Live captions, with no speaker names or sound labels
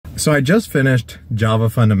So I just finished Java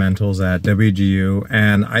Fundamentals at WGU,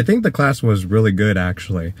 and I think the class was really good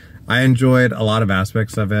actually. I enjoyed a lot of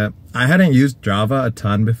aspects of it. I hadn't used Java a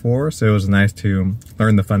ton before, so it was nice to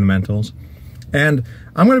learn the fundamentals. And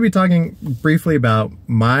I'm going to be talking briefly about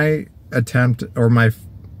my attempt, or my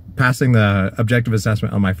passing the objective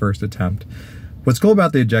assessment on my first attempt. What's cool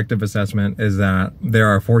about the objective assessment is that there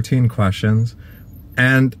are 14 questions,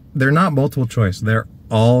 and they're not multiple choice. They're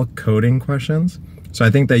all coding questions. So I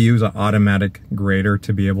think they use an automatic grader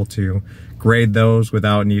to be able to grade those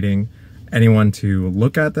without needing anyone to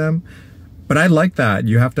look at them. But I like that.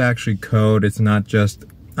 You have to actually code. It's not just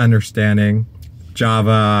understanding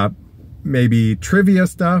Java, maybe trivia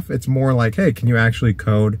stuff. It's more like, hey, can you actually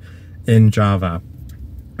code in Java?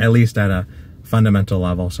 At least at a fundamental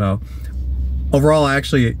level. So overall, I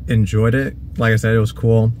actually enjoyed it. Like I said, it was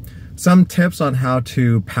cool. Some tips on how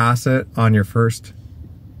to pass it on your first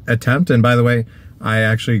attempt. And by the way, I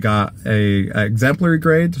actually got an exemplary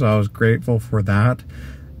grade, so I was grateful for that.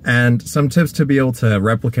 And some tips to be able to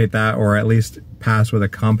replicate that, or at least pass with a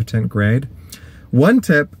competent grade. One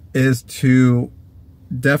tip is to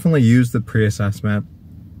definitely use the pre-assessment,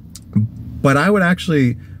 but I would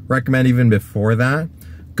actually recommend even before that,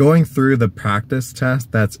 going through the practice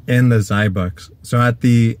test that's in the Zybooks. So at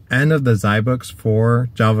the end of the Zybooks for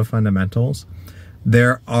Java Fundamentals,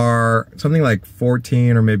 there are something like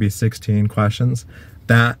 14 or maybe 16 questions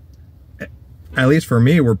that, at least for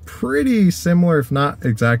me, were pretty similar, if not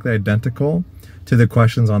exactly identical, to the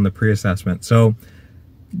questions on the pre-assessment. So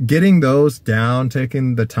getting those down,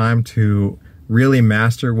 taking the time to really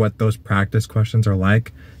master what those practice questions are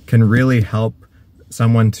like, can really help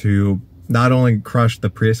someone to not only crush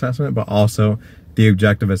the pre-assessment, but also the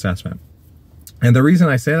objective assessment. And the reason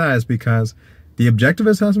I say that is because the objective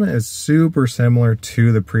assessment is super similar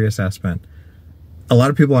to the pre-assessment. A lot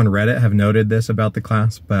of people on Reddit have noted this about the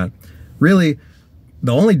class, but really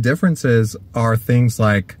the only differences are things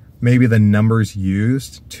like maybe the numbers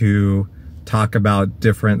used to talk about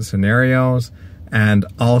different scenarios, and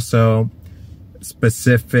also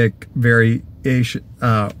specific variation,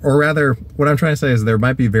 or rather what I'm trying to say is there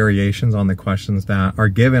might be variations on the questions that are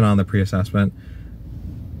given on the pre-assessment.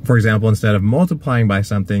 For example, instead of multiplying by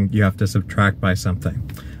something, you have to subtract by something.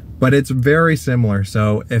 But it's very similar.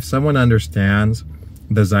 So if someone understands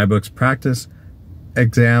the Zybooks practice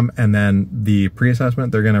exam and then the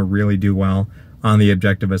pre-assessment, they're gonna really do well on the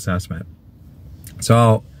objective assessment.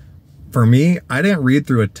 So for me, I didn't read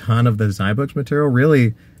through a ton of the Zybooks material,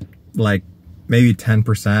 really like maybe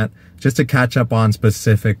 10%, just to catch up on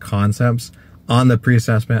specific concepts. On the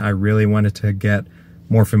pre-assessment, I really wanted to get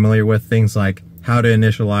more familiar with things like how to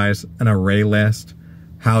initialize an array list,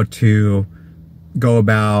 how to go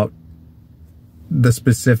about the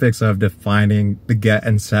specifics of defining the get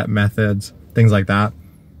and set methods, things like that.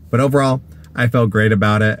 But overall, I felt great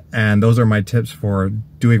about it, and those are my tips for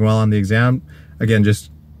doing well on the exam. Again, just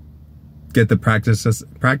get the practice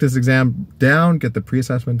exam down, get the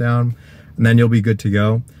pre-assessment down, and then you'll be good to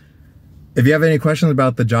go. If you have any questions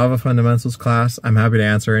about the Java Fundamentals class, I'm happy to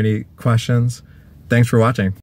answer any questions. Thanks for watching.